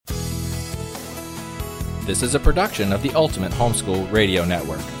This is a production of the Ultimate Homeschool Radio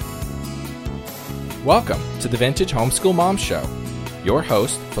Network. Welcome to the Vintage Homeschool Mom Show. Your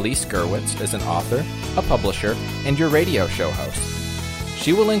host, Felice Gerwitz, is an author, a publisher, and your radio show host.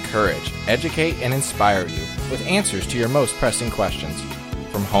 She will encourage, educate, and inspire you with answers to your most pressing questions,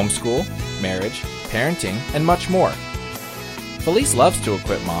 from homeschool, marriage, parenting, and much more. Felice loves to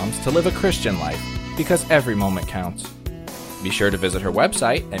equip moms to live a Christian life because every moment counts. Be sure to visit her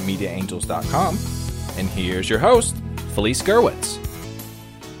website at mediaangels.com. And here's your host, Felice Gerwitz.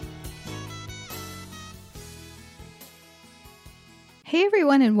 Hey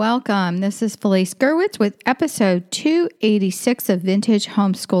everyone and welcome. This is Felice Gerwitz with episode 286 of Vintage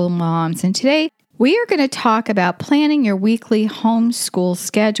Homeschool Moms. And today we are going to talk about planning your weekly homeschool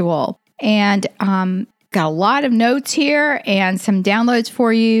schedule. And got a lot of notes here and some downloads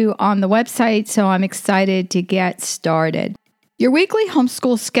for you on the website, so I'm excited to get started. Your weekly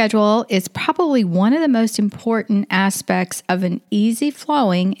homeschool schedule is probably one of the most important aspects of an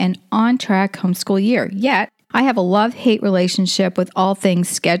easy-flowing and on-track homeschool year. Yet, I have a love-hate relationship with all things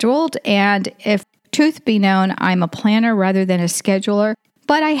scheduled, and if truth be known, I'm a planner rather than a scheduler,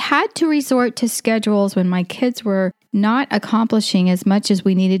 but I had to resort to schedules when my kids were not accomplishing as much as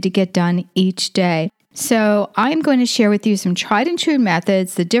we needed to get done each day. So I'm going to share with you some tried and true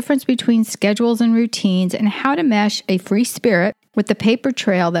methods, the difference between schedules and routines, and how to mesh a free spirit with the paper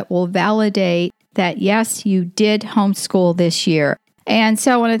trail that will validate that, yes, you did homeschool this year. And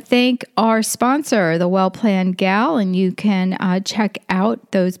so I want to thank our sponsor, the Well Planned Gal, and you can check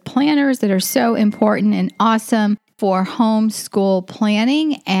out those planners that are so important and awesome for homeschool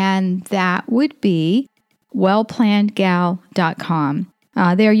planning, and that would be wellplannedgal.com.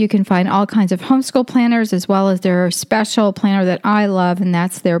 There you can find all kinds of homeschool planners as well as their special planner that I love, and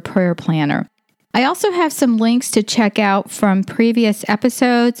that's their prayer planner. I also have some links to check out from previous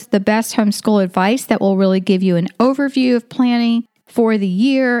episodes, the best homeschool advice that will really give you an overview of planning for the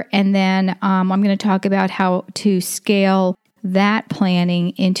year, and then I'm going to talk about how to scale that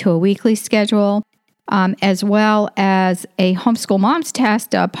planning into a weekly schedule, as well as a Homeschool Moms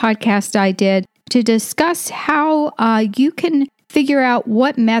Test, a podcast I did to discuss how you can figure out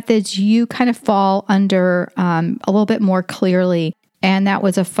what methods you kind of fall under a little bit more clearly. And that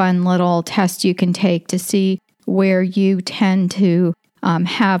was a fun little test you can take to see where you tend to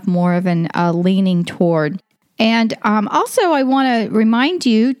have more of an leaning toward. And also, I want to remind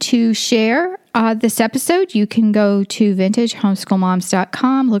you to share this episode. You can go to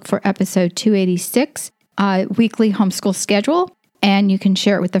vintagehomeschoolmoms.com, look for episode 286, weekly homeschool schedule. And you can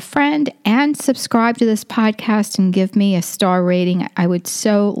share it with a friend and subscribe to this podcast and give me a star rating. I would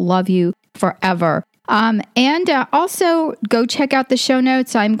so love you forever. And also go check out the show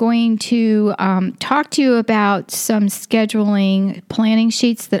notes. I'm going to talk to you about some scheduling planning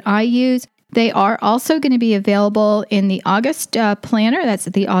sheets that I use. They are also going to be available in the August planner. That's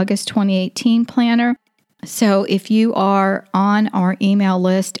the August 2018 planner. So if you are on our email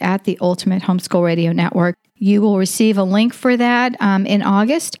list at the Ultimate Homeschool Radio Network, you will receive a link for that in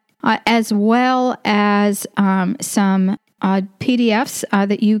August, as well as some PDFs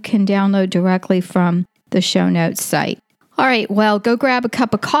that you can download directly from the show notes site. All right, well, go grab a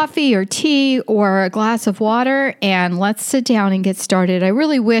cup of coffee or tea or a glass of water, and let's sit down and get started. I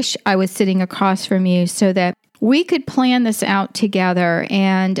really wish I was sitting across from you so that we could plan this out together.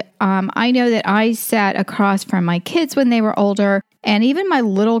 And I know that I sat across from my kids when they were older, and even my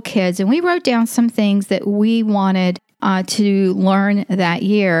little kids, and we wrote down some things that we wanted to learn that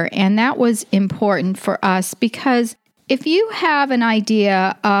year. And that was important for us because if you have an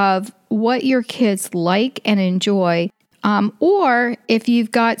idea of what your kids like and enjoy, or if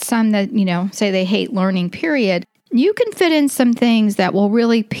you've got some that, say they hate learning, period, you can fit in some things that will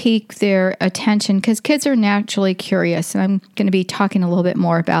really pique their attention because kids are naturally curious. And I'm going to be talking a little bit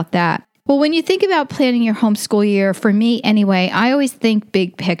more about that. Well, when you think about planning your homeschool year, for me anyway, I always think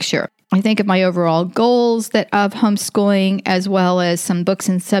big picture. I think of my overall goals of homeschooling as well as some books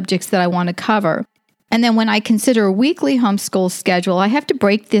and subjects that I want to cover. And then when I consider a weekly homeschool schedule, I have to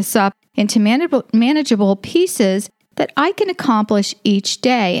break this up into manageable pieces that I can accomplish each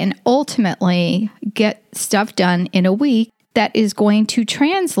day and ultimately get stuff done in a week that is going to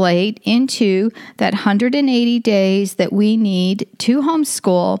translate into that 180 days that we need to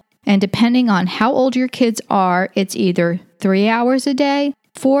homeschool. And depending on how old your kids are, it's either 3 hours a day,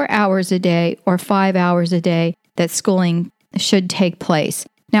 4 hours a day, or 5 hours a day that schooling should take place.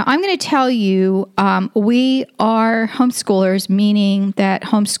 Now, I'm going to tell you, we are homeschoolers, meaning that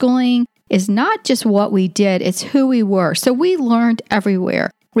homeschooling is not just what we did, it's who we were. So we learned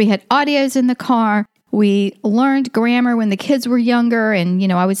everywhere. We had audios in the car. We learned grammar when the kids were younger, and,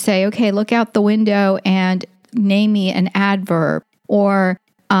 I would say, okay, look out the window and name me an adverb, or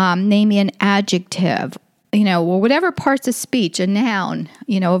name me an adjective, or whatever parts of speech, a noun,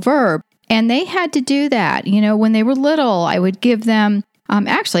 a verb. And they had to do that. When they were little, I would give them,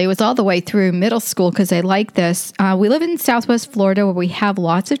 actually, it was all the way through middle school because they like this. We live in Southwest Florida where we have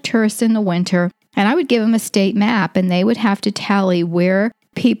lots of tourists in the winter, and I would give them a state map, and they would have to tally where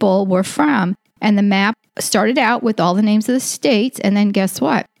people were from. And the map started out with all the names of the states, and then guess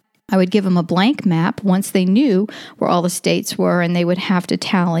what? I would give them a blank map once they knew where all the states were, and they would have to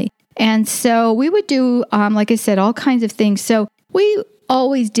tally. And so we would do, like I said, all kinds of things. So we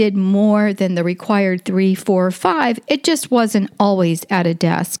always did more than the required 3, 4, or 5. It just wasn't always at a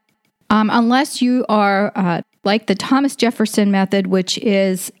desk. Unless you are like the Thomas Jefferson method, which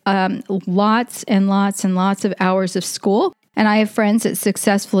is lots and lots and lots of hours of school. And I have friends that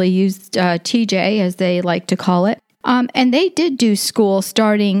successfully used TJ, as they like to call it. And they did do school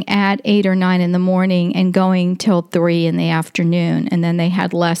starting at 8 or 9 in the morning and going till 3 in the afternoon. And then they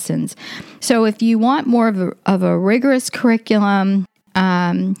had lessons. So if you want more of a rigorous curriculum,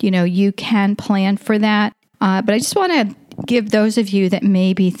 you can plan for that. But I just want to give those of you that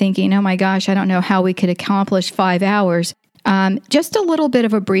may be thinking, oh my gosh, I don't know how we could accomplish 5 hours, just a little bit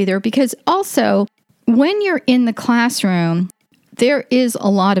of a breather, because also when you're in the classroom, there is a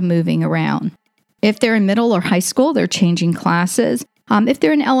lot of moving around. If they're in middle or high school, they're changing classes. If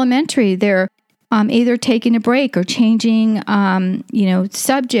they're in elementary, they're either taking a break or changing,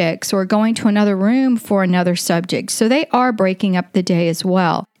 subjects, or going to another room for another subject. So they are breaking up the day as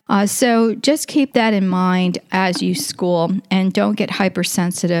well. So just keep that in mind as you school, and don't get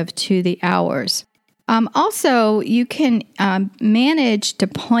hypersensitive to the hours. Also, you can manage to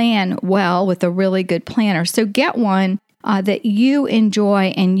plan well with a really good planner. So get one that you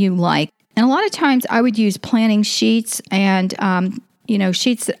enjoy and you like. And a lot of times I would use planning sheets and,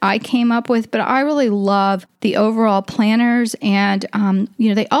 sheets that I came up with, but I really love the overall planners. And,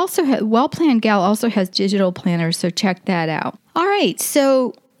 they also have, Well Planned Gal also has digital planners, so check that out. All right,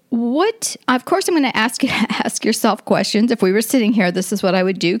 so of course, I'm going to ask you to ask yourself questions. If we were sitting here, this is what I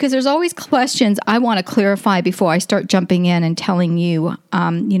would do, because there's always questions I want to clarify before I start jumping in and telling you,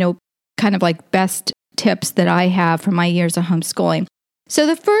 kind of like best tips that I have from my years of homeschooling. So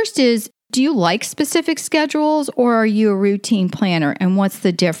the first is, do you like specific schedules, or are you a routine planner, and what's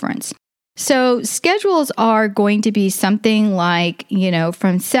the difference? So schedules are going to be something like,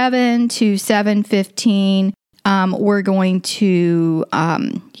 from 7 to 7:15. We're going to,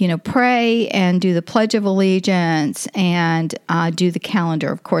 pray and do the Pledge of Allegiance and do the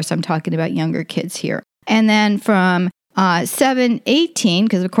calendar. Of course, I'm talking about younger kids here. And then from 7:18,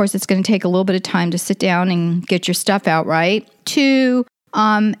 because of course it's going to take a little bit of time to sit down and get your stuff out, right? To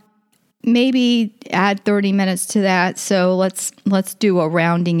maybe add 30 minutes to that. So let's do a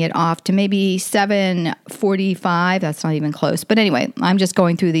rounding it off to maybe 7:45. That's not even close. But anyway, I'm just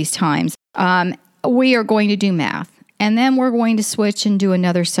going through these times. We are going to do math, and then we're going to switch and do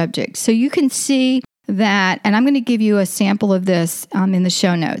another subject. So you can see that, and I'm going to give you a sample of this in the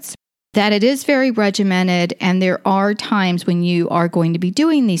show notes, that it is very regimented, and there are times when you are going to be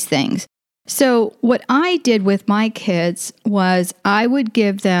doing these things. So what I did with my kids was I would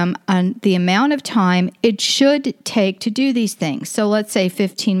give them the amount of time it should take to do these things. So let's say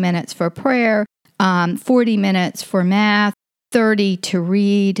 15 minutes for prayer, 40 minutes for math, 30 to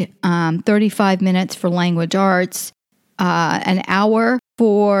read, 35 minutes for language arts, an hour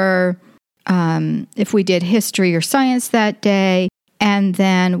for if we did history or science that day, and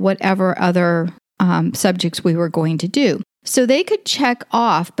then whatever other subjects we were going to do. So they could check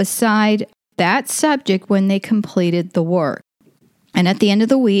off beside that subject when they completed the work. And at the end of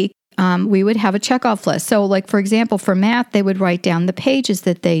the week, we would have a checkoff list. So like, for example, for math, they would write down the pages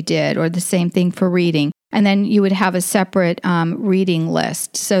that they did, or the same thing for reading. And then you would have a separate reading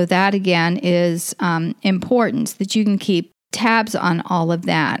list. So that, again, is important, so that you can keep tabs on all of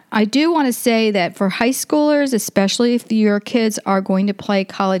that. I do want to say that for high schoolers, especially if your kids are going to play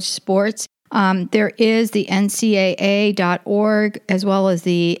college sports, there is the ncaa.org as well as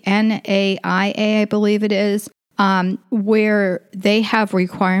the NAIA, I believe it is, where they have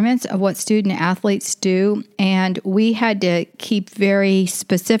requirements of what student athletes do. And we had to keep very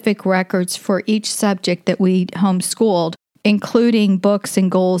specific records for each subject that we homeschooled, including books and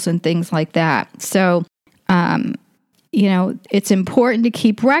goals and things like that. So, it's important to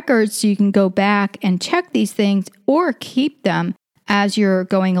keep records so you can go back and check these things, or keep them as you're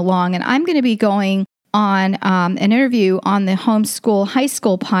going along. And I'm going to be going on an interview on the Homeschool High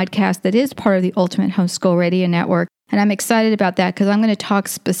School podcast that is part of the Ultimate Homeschool Radio Network. And I'm excited about that, because I'm going to talk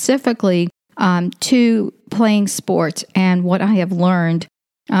specifically to playing sports and what I have learned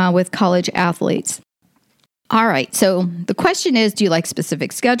with college athletes. All right, so the question is, do you like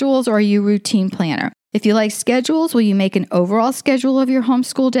specific schedules or are you a routine planner? If you like schedules, will you make an overall schedule of your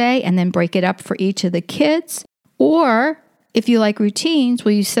homeschool day and then break it up for each of the kids? Or if you like routines,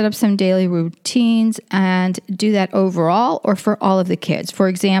 will you set up some daily routines and do that overall or for all of the kids? For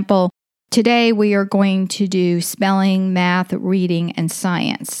example, today we are going to do spelling, math, reading, and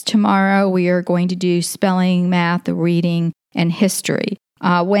science. Tomorrow we are going to do spelling, math, reading, and history.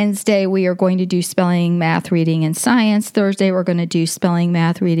 Wednesday, we are going to do spelling, math, reading, and science. Thursday, we're going to do spelling,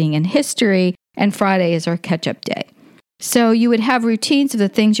 math, reading, and history. And Friday is our catch-up day. So you would have routines of the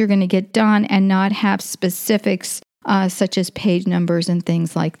things you're going to get done and not have specifics such as page numbers and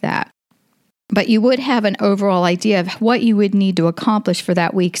things like that. But you would have an overall idea of what you would need to accomplish for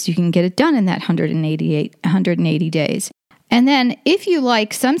that week so you can get it done in that 180 days. And then if you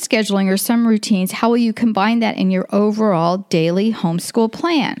like some scheduling or some routines, how will you combine that in your overall daily homeschool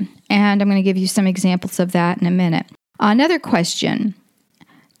plan? And I'm going to give you some examples of that in a minute. Another question,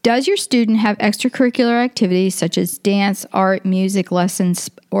 does your student have extracurricular activities such as dance, art, music lessons,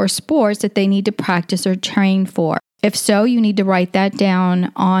 or sports that they need to practice or train for? If so, you need to write that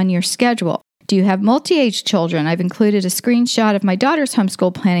down on your schedule. Do you have multi-age children? I've included a screenshot of my daughter's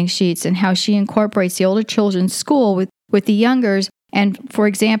homeschool planning sheets and how she incorporates the older children's school with the youngers. And for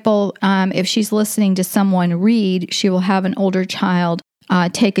example, if she's listening to someone read, she will have an older child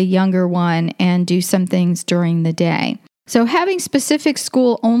take a younger one and do some things during the day. So having specific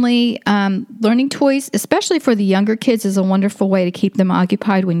school-only learning toys, especially for the younger kids, is a wonderful way to keep them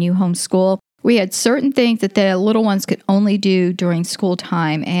occupied when you homeschool. We had certain things that the little ones could only do during school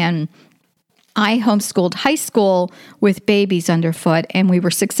time, and I homeschooled high school with babies underfoot, and we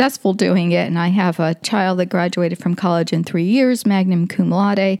were successful doing it. And I have a child that graduated from college in 3 years, magna cum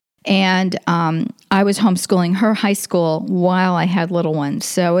laude, and I was homeschooling her high school while I had little ones.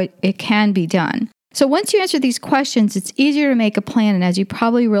 So it can be done. So once you answer these questions, it's easier to make a plan. And as you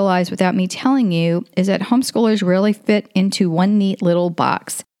probably realize without me telling you, is that homeschoolers rarely fit into one neat little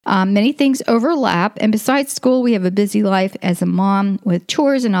box. Many things overlap, and besides school, we have a busy life as a mom with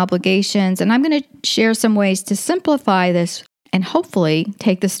chores and obligations, and I'm going to share some ways to simplify this and hopefully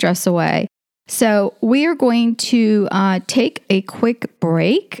take the stress away. So we are going to take a quick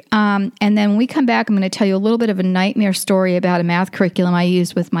break, and then when we come back, I'm going to tell you a little bit of a nightmare story about a math curriculum I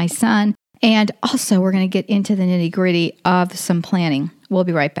used with my son, and also we're going to get into the nitty-gritty of some planning. We'll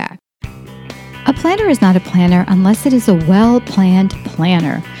be right back. A planner is not a planner unless it is a well-planned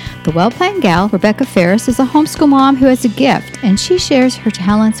planner. The Well-Planned Gal, Rebecca Ferris, is a homeschool mom who has a gift, and she shares her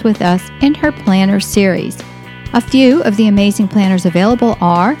talents with us in her planner series. A few of the amazing planners available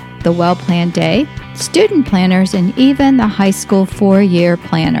are the Well-Planned Day, Student Planners, and even the High School 4-Year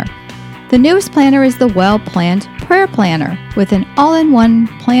Planner. The newest planner is the Well-Planned Prayer Planner with an all-in-one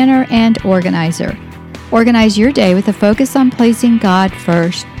planner and organizer. Organize your day with a focus on placing God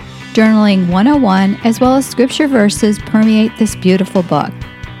first. Journaling 101 as well as scripture verses permeate this beautiful book.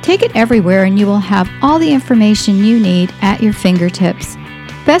 Take it everywhere and you will have all the information you need at your fingertips.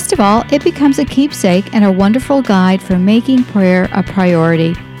 Best of all, it becomes a keepsake and a wonderful guide for making prayer a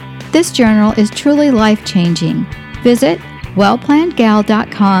priority. This journal is truly life-changing. Visit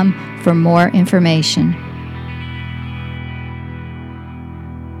wellplannedgal.com for more information.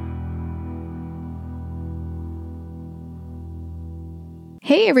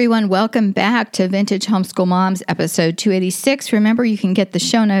 Hey everyone, welcome back to Vintage Homeschool Moms, episode 286. Remember, you can get the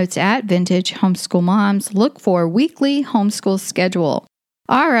show notes at Vintage Homeschool Moms. Look for weekly homeschool schedule.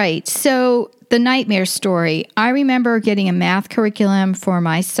 All right, so the nightmare story. I remember getting a math curriculum for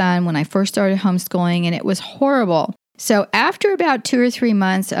my son when I first started homeschooling, and it was horrible. So after about 2 or 3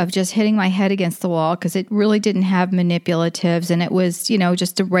 months of just hitting my head against the wall, because it really didn't have manipulatives, and it was,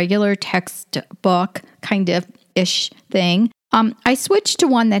 just a regular textbook kind of ish thing, I switched to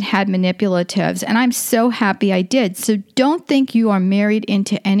one that had manipulatives, and I'm so happy I did. So don't think you are married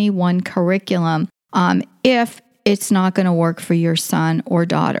into any one curriculum if it's not going to work for your son or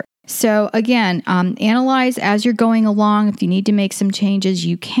daughter. So again, analyze as you're going along. If you need to make some changes,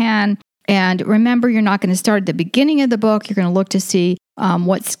 you can. And remember, you're not going to start at the beginning of the book. You're going to look to see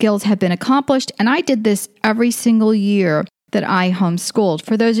what skills have been accomplished. And I did this every single year that I homeschooled.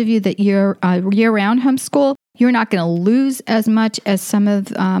 For those of you that year-round homeschool, you're not going to lose as much as some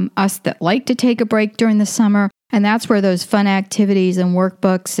of us that like to take a break during the summer. And that's where those fun activities and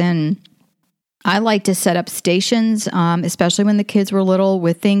workbooks, and I like to set up stations, especially when the kids were little,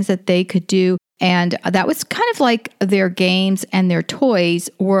 with things that they could do. And that was kind of like their games, and their toys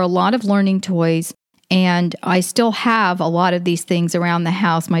were a lot of learning toys. And I still have a lot of these things around the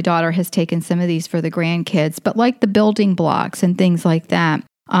house. My daughter has taken some of these for the grandkids, but like the building blocks and things like that,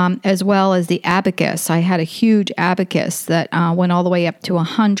 as well as the abacus. I had a huge abacus that went all the way up to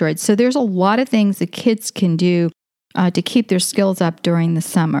 100. So there's a lot of things that kids can do to keep their skills up during the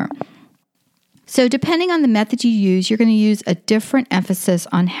summer. So depending on the method you use, you're going to use a different emphasis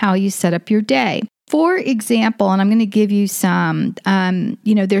on how you set up your day. For example, and I'm going to give you some,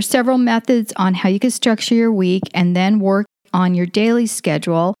 there's several methods on how you can structure your week and then work on your daily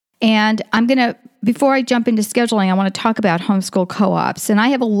schedule. And before I jump into scheduling, I want to talk about homeschool co-ops. And I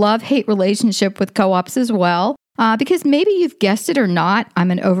have a love-hate relationship with co-ops as well, because maybe you've guessed it or not,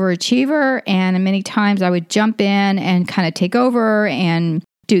 I'm an overachiever, and many times I would jump in and kind of take over and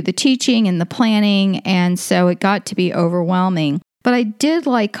do the teaching and the planning, and so it got to be overwhelming. But I did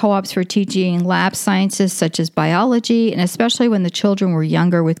like co-ops for teaching lab sciences such as biology, and especially when the children were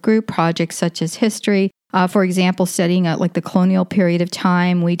younger with group projects such as history. For example, studying like the colonial period of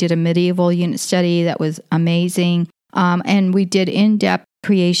time. We did a medieval unit study that was amazing. And we did in-depth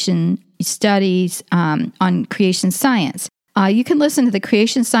creation studies on creation science. You can listen to the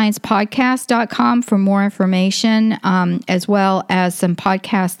creationsciencepodcast.com for more information, as well as some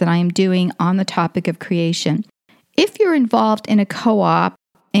podcasts that I am doing on the topic of creation. If you're involved in a co-op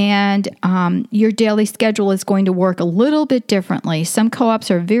and your daily schedule is going to work a little bit differently, some co-ops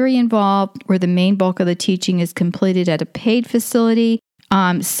are very involved where the main bulk of the teaching is completed at a paid facility.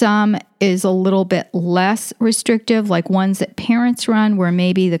 Some is a little bit less restrictive, like ones that parents run where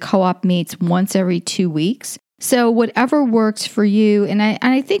maybe the co-op meets once every 2 weeks. So whatever works for you, and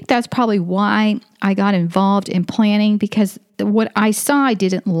I think that's probably why I got involved in planning, because what I saw I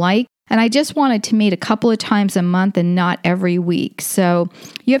didn't like, and I just wanted to meet a couple of times a month and not every week. So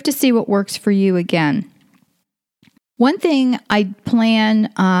you have to see what works for you again. One thing I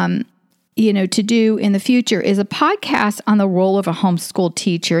plan to do in the future is a podcast on the role of a homeschool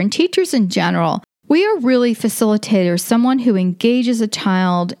teacher, and teachers in general. We are really facilitators, someone who engages a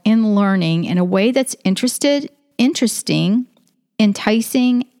child in learning in a way that's interesting, enticing,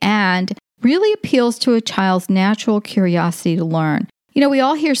 and really appeals to a child's natural curiosity to learn. We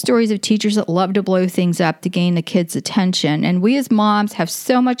all hear stories of teachers that love to blow things up to gain the kids' attention, and we as moms have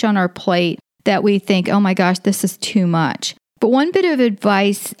so much on our plate that we think, oh my gosh, this is too much. But one bit of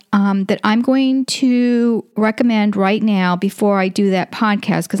advice that I'm going to recommend right now before I do that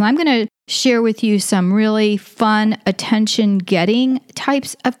podcast, because I'm going to share with you some really fun attention-getting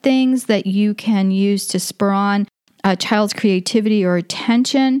types of things that you can use to spur on a child's creativity or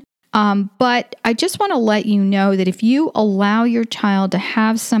attention. But I just want to let you know that if you allow your child to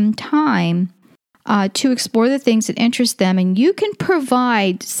have some time to explore the things that interest them, and you can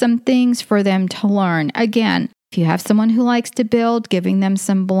provide some things for them to learn. Again, if you have someone who likes to build, giving them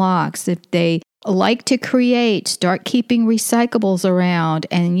some blocks. If they like to create, start keeping recyclables around,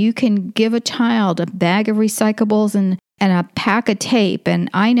 and you can give a child a bag of recyclables and a pack of tape. And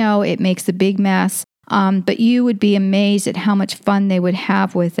I know it makes a big mess, but you would be amazed at how much fun they would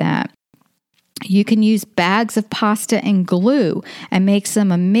have with that. You can use bags of pasta and glue and make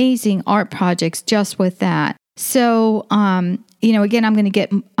some amazing art projects just with that. So, again, I'm going to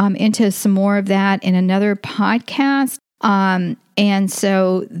get into some more of that in another podcast. And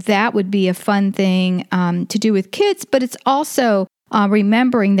so that would be a fun thing to do with kids, but it's also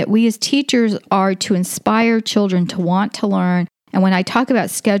remembering that we as teachers are to inspire children to want to learn. And when I talk about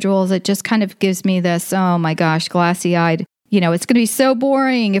schedules, it just kind of gives me this, oh my gosh, glassy-eyed. It's going to be so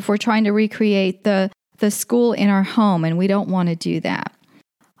boring if we're trying to recreate the school in our home, and we don't want to do that.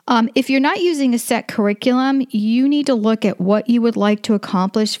 If you're not using a set curriculum, you need to look at what you would like to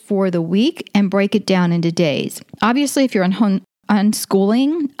accomplish for the week and break it down into days. Obviously, if you're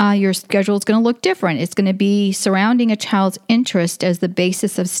unschooling, your schedule is going to look different. It's going to be surrounding a child's interest as the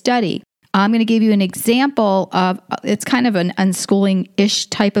basis of study. I'm going to give you an example of, it's kind of an unschooling-ish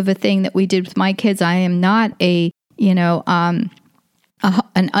type of a thing that we did with my kids. I am not an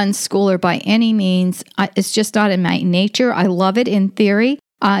unschooler by any means. It's just not in my nature. I love it in theory.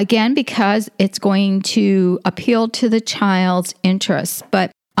 Again, because it's going to appeal to the child's interests.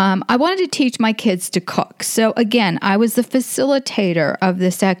 But I wanted to teach my kids to cook. So again, I was the facilitator of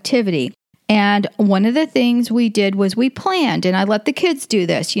this activity. And one of the things we did was we planned, and I let the kids do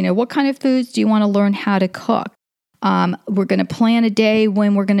this. What kind of foods do you want to learn how to cook? We're going to plan a day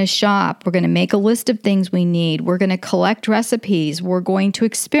when we're going to shop. We're going to make a list of things we need. We're going to collect recipes. We're going to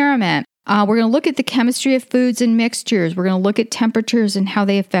experiment. We're going to look at the chemistry of foods and mixtures. We're going to look at temperatures and how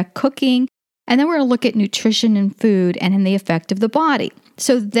they affect cooking. And then we're going to look at nutrition in food and in the effect of the body.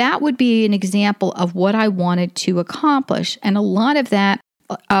 So that would be an example of what I wanted to accomplish. And a lot of that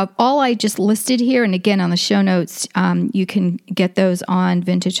all I just listed here, and again on the show notes, you can get those on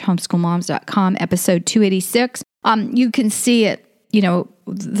vintagehomeschoolmoms.com, episode 286. You can see it,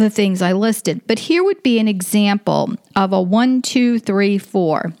 the things I listed. But here would be an example of a 1, 2, 3,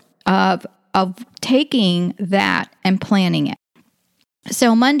 4 of taking that and planning it.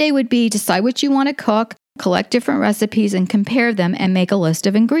 So Monday would be decide what you want to cook, collect different recipes and compare them and make a list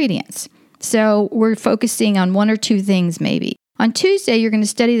of ingredients. So we're focusing on 1 or 2 things maybe. On Tuesday, you're going to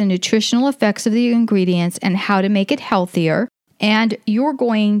study the nutritional effects of the ingredients and how to make it healthier. And you're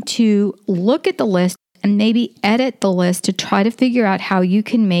going to look at the list and maybe edit the list to try to figure out how you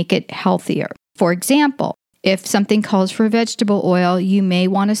can make it healthier. For example, if something calls for vegetable oil, you may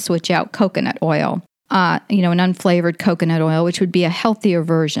want to switch out coconut oil. An unflavored coconut oil, which would be a healthier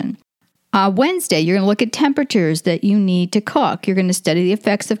version. Wednesday, you're going to look at temperatures that you need to cook. You're going to study the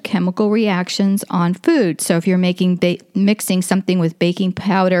effects of chemical reactions on food. So if you're mixing something with baking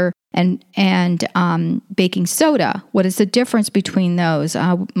powder and baking soda, what is the difference between those?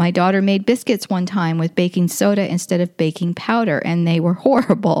 My daughter made biscuits one time with baking soda instead of baking powder, and they were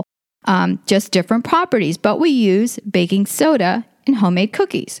horrible. Just different properties, but we use baking soda in homemade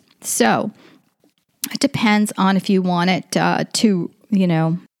cookies. So it depends on if you want it to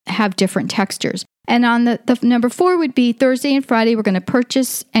have different textures. And on the number 4 would be Thursday and Friday, we're going to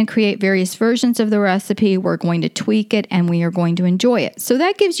purchase and create various versions of the recipe. We're going to tweak it and we are going to enjoy it. So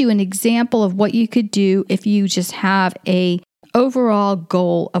that gives you an example of what you could do if you just have a overall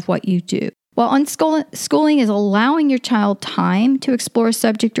goal of what you do. Well, unschooling is allowing your child time to explore a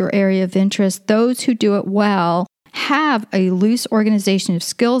subject or area of interest. Those who do it well have a loose organization of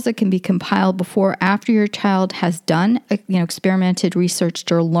skills that can be compiled before or after your child has done, experimented, researched,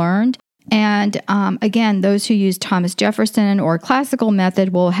 or learned. And again, those who use Thomas Jefferson or classical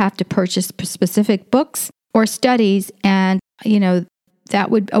method will have to purchase specific books or studies. And, a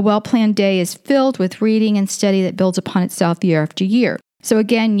well-planned day is filled with reading and study that builds upon itself year after year. So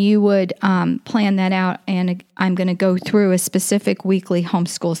again, you would plan that out, and I'm going to go through a specific weekly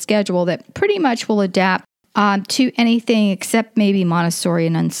homeschool schedule that pretty much will adapt to anything except maybe Montessori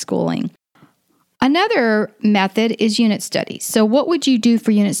and unschooling. Another method is unit studies. So what would you do for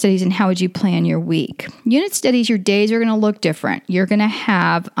unit studies and how would you plan your week? Unit studies, your days are going to look different. You're going to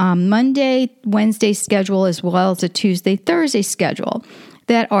have Monday, Wednesday schedule as well as a Tuesday, Thursday schedule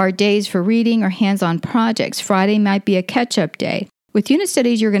that are days for reading or hands-on projects. Friday might be a catch-up day. With unit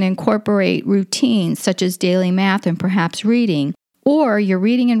studies, you're going to incorporate routines such as daily math and perhaps reading. Or your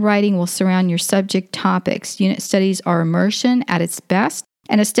reading and writing will surround your subject topics. Unit studies are immersion at its best,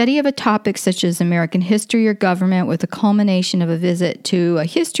 and a study of a topic such as American history or government with a culmination of a visit to a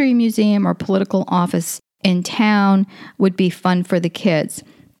history museum or political office in town would be fun for the kids.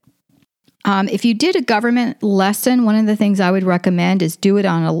 If you did a government lesson, one of the things I would recommend is do it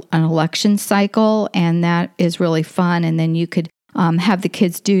on an election cycle, and that is really fun, and then you could have the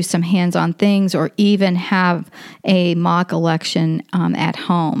kids do some hands-on things or even have a mock election at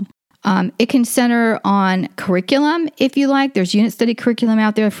home. It can center on curriculum if you like. There's unit study curriculum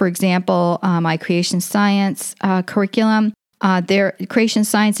out there. For example, my creation science curriculum. Creation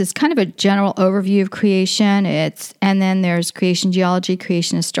science is kind of a general overview of creation. And then there's creation geology,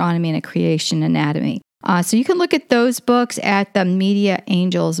 creation astronomy, and a creation anatomy. So you can look at those books at the Media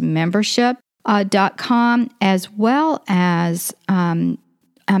Angels membership. .com, as well as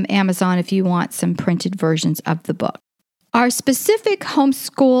Amazon if you want some printed versions of the book. Our specific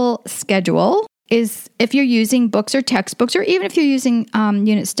homeschool schedule is if you're using books or textbooks, or even if you're using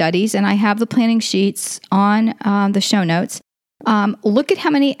unit studies, and I have the planning sheets on the show notes, look at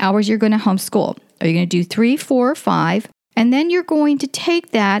how many hours you're going to homeschool. Are you going to do 3, 4, or 5? And then you're going to take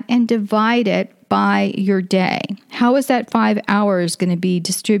that and divide it by your day. How is that 5 hours going to be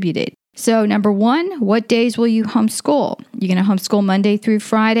distributed? So number 1, what days will you homeschool? You're going to homeschool Monday through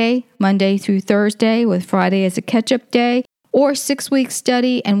Friday, Monday through Thursday, with Friday as a catch-up day, or 6-week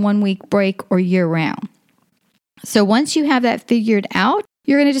study and 1-week break, or year-round. So once you have that figured out,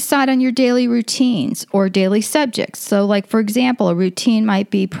 you're going to decide on your daily routines or daily subjects. So like, for example, a routine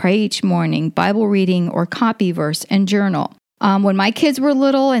might be pray each morning, Bible reading, or copy verse and journal. When my kids were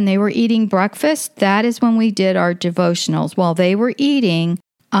little and they were eating breakfast, that is when we did our devotionals. While they were eating,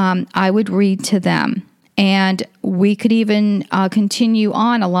 I would read to them, and we could even continue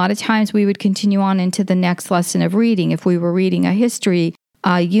on. A lot of times we would continue on into the next lesson of reading. If we were reading a history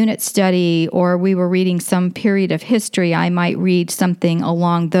unit study, or we were reading some period of history, I might read something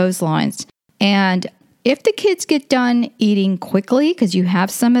along those lines. And if the kids get done eating quickly, because you have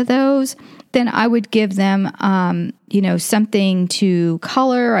some of those, then I would give them, something to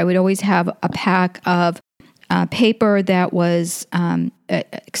color. I would always have a pack of paper that was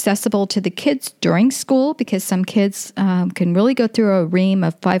accessible to the kids during school, because some kids can really go through a ream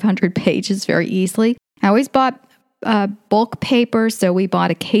of 500 pages very easily. I always bought bulk paper, so we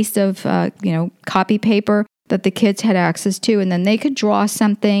bought a case of copy paper that the kids had access to, and then they could draw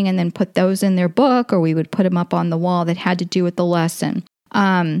something and then put those in their book, or we would put them up on the wall that had to do with the lesson.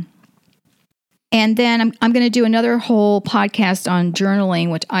 And then I'm going to do another whole podcast on journaling,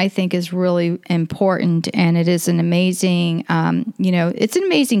 which I think is really important, and it is an amazing, it's an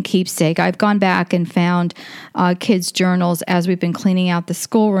amazing keepsake. I've gone back and found kids' journals as we've been cleaning out the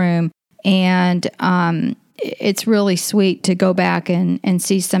schoolroom, and it's really sweet to go back and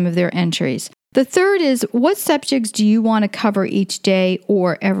see some of their entries. The third is, what subjects do you want to cover each day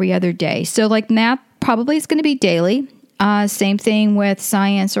or every other day? So like math probably is going to be daily. Same thing with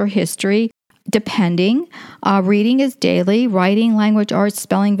science or history, depending. Reading is daily. Writing, language, arts,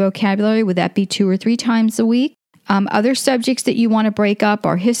 spelling, vocabulary, would that be 2 or 3 times a week? Other subjects that you want to break up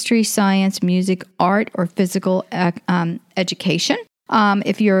are history, science, music, art, or physical education.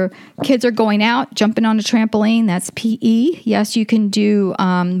 If your kids are going out, jumping on a trampoline, that's PE. Yes, you can do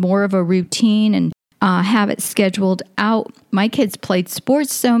more of a routine and have it scheduled out. My kids played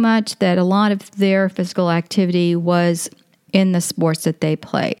sports so much that a lot of their physical activity was in the sports that they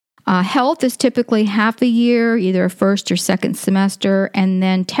play. Health is typically half a year, either a first or second semester. And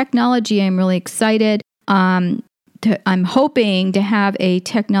then technology, I'm really excited. I'm hoping to have a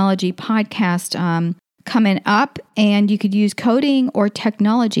technology podcast coming up, and you could use coding or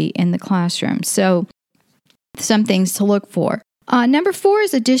technology in the classroom. So some things to look for. Number 4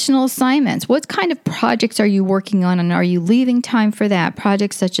 is additional assignments. What kind of projects are you working on, and are you leaving time for that?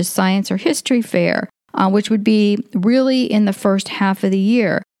 Projects such as science or history fair, which would be really in the first half of the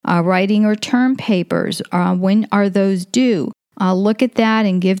year. Writing or term papers, when are those due? Look at that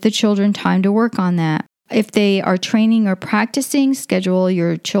and give the children time to work on that. If they are training or practicing, schedule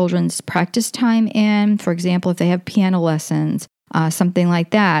your children's practice time in. For example, if they have piano lessons, something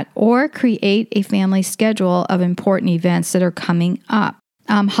like that. Or create a family schedule of important events that are coming up.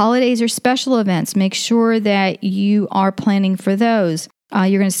 Holidays or special events, make sure that you are planning for those.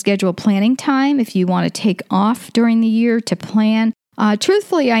 You're going to schedule planning time if you want to take off during the year to plan.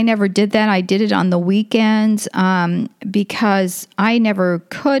 Truthfully, I never did that. I did it on the weekends because I never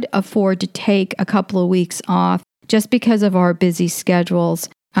could afford to take a couple of weeks off just because of our busy schedules.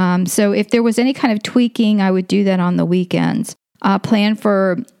 So if there was any kind of tweaking, I would do that on the weekends. Plan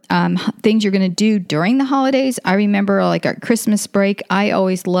for things you're going to do during the holidays. I remember like our Christmas break, I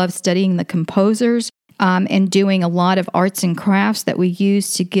always loved studying the composers and doing a lot of arts and crafts that we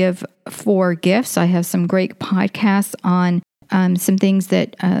use to give for gifts. I have some great podcasts on some things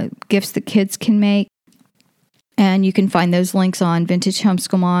that gifts that kids can make. And you can find those links on Vintage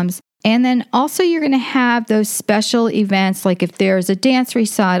Homeschool Moms. And then also you're going to have those special events, like if there's a dance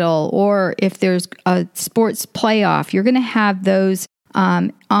recital or if there's a sports playoff, you're going to have those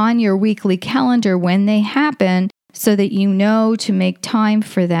on your weekly calendar when they happen so that you know to make time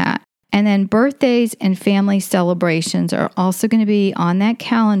for that. And then birthdays and family celebrations are also going to be on that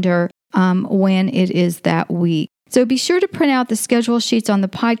calendar when it is that week. So be sure to print out the schedule sheets on the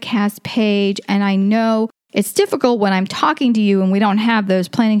podcast page. And I know it's difficult when I'm talking to you and we don't have those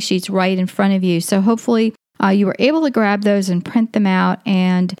planning sheets right in front of you. So hopefully you were able to grab those and print them out,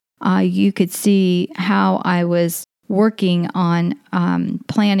 and you could see how I was working on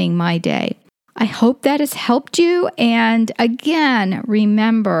planning my day. I hope that has helped you. And again,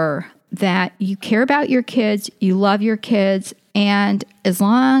 remember that you care about your kids, you love your kids, and as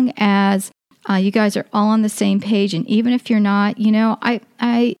long as you guys are all on the same page, and even if you're not,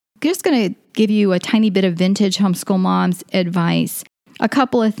 I'm just going to give you a tiny bit of Vintage Homeschool Moms advice. A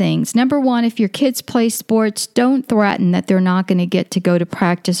couple of things. Number 1, if your kids play sports, don't threaten that they're not going to get to go to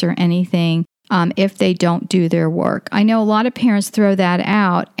practice or anything if they don't do their work. I know a lot of parents throw that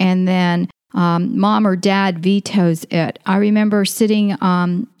out, and then mom or dad vetoes it. I remember sitting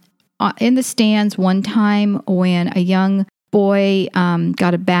in the stands one time when a young boy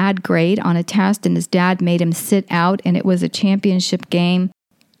got a bad grade on a test, and his dad made him sit out, and it was a championship game.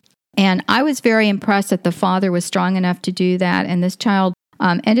 And I was very impressed that the father was strong enough to do that. And this child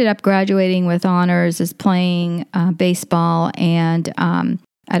ended up graduating with honors, is playing baseball and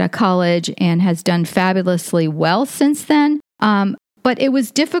at a college, and has done fabulously well since then. But it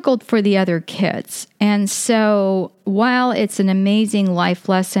was difficult for the other kids. And so while it's an amazing life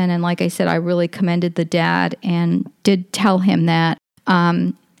lesson, and like I said, I really commended the dad and did tell him that,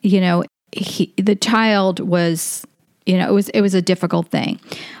 the child was, it was a difficult thing.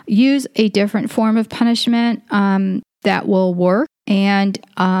 Use a different form of punishment that will work. And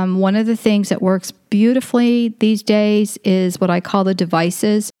one of the things that works beautifully these days is what I call the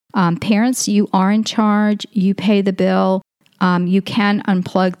devices. Parents, you are in charge. You pay the bill. You can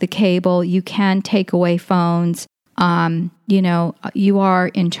unplug the cable. You can take away phones. You are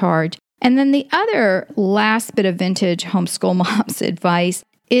in charge. And then the other last bit of vintage homeschool moms advice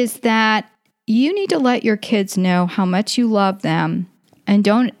is that you need to let your kids know how much you love them and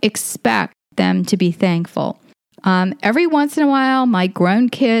don't expect them to be thankful. Every once in a while, my grown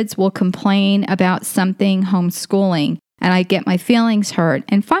kids will complain about something homeschooling, and I get my feelings hurt.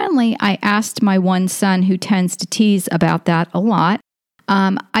 And finally, I asked my one son, who tends to tease about that a lot,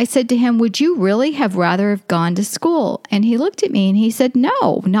 I said to him, would you really have rather have gone to school? And he looked at me and he said,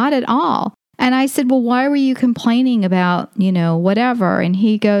 no, not at all. And I said, well, why were you complaining about, whatever? And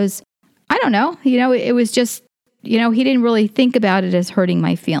he goes, I don't know. It was just, he didn't really think about it as hurting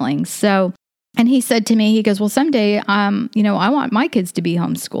my feelings. So, and he said to me, he goes, well, someday, I want my kids to be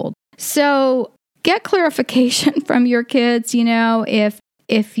homeschooled. So get clarification from your kids,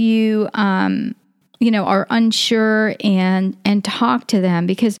 if you, are unsure and talk to them,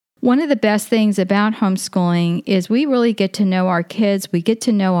 because one of the best things about homeschooling is we really get to know our kids. We get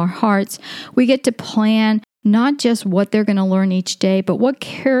to know our hearts. We get to plan not just what they're going to learn each day, but what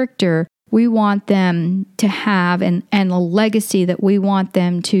character we want them to have and the legacy that we want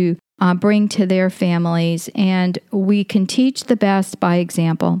them to bring to their families. And we can teach the best by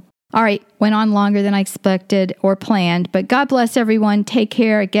example. All right, went on longer than I expected or planned, but God bless everyone. Take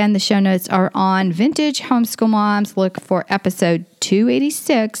care. Again, the show notes are on Vintage Homeschool Moms. Look for episode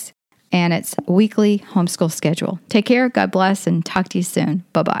 286, and it's weekly homeschool schedule. Take care, God bless, and talk to you soon.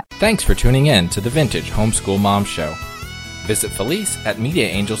 Bye-bye. Thanks for tuning in to the Vintage Homeschool Mom Show. Visit Felice at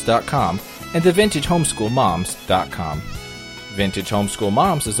MediaAngels.com and TheVintageHomeschoolMoms.com. Vintage Homeschool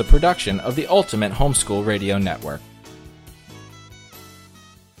Moms is a production of the Ultimate Homeschool Radio Network.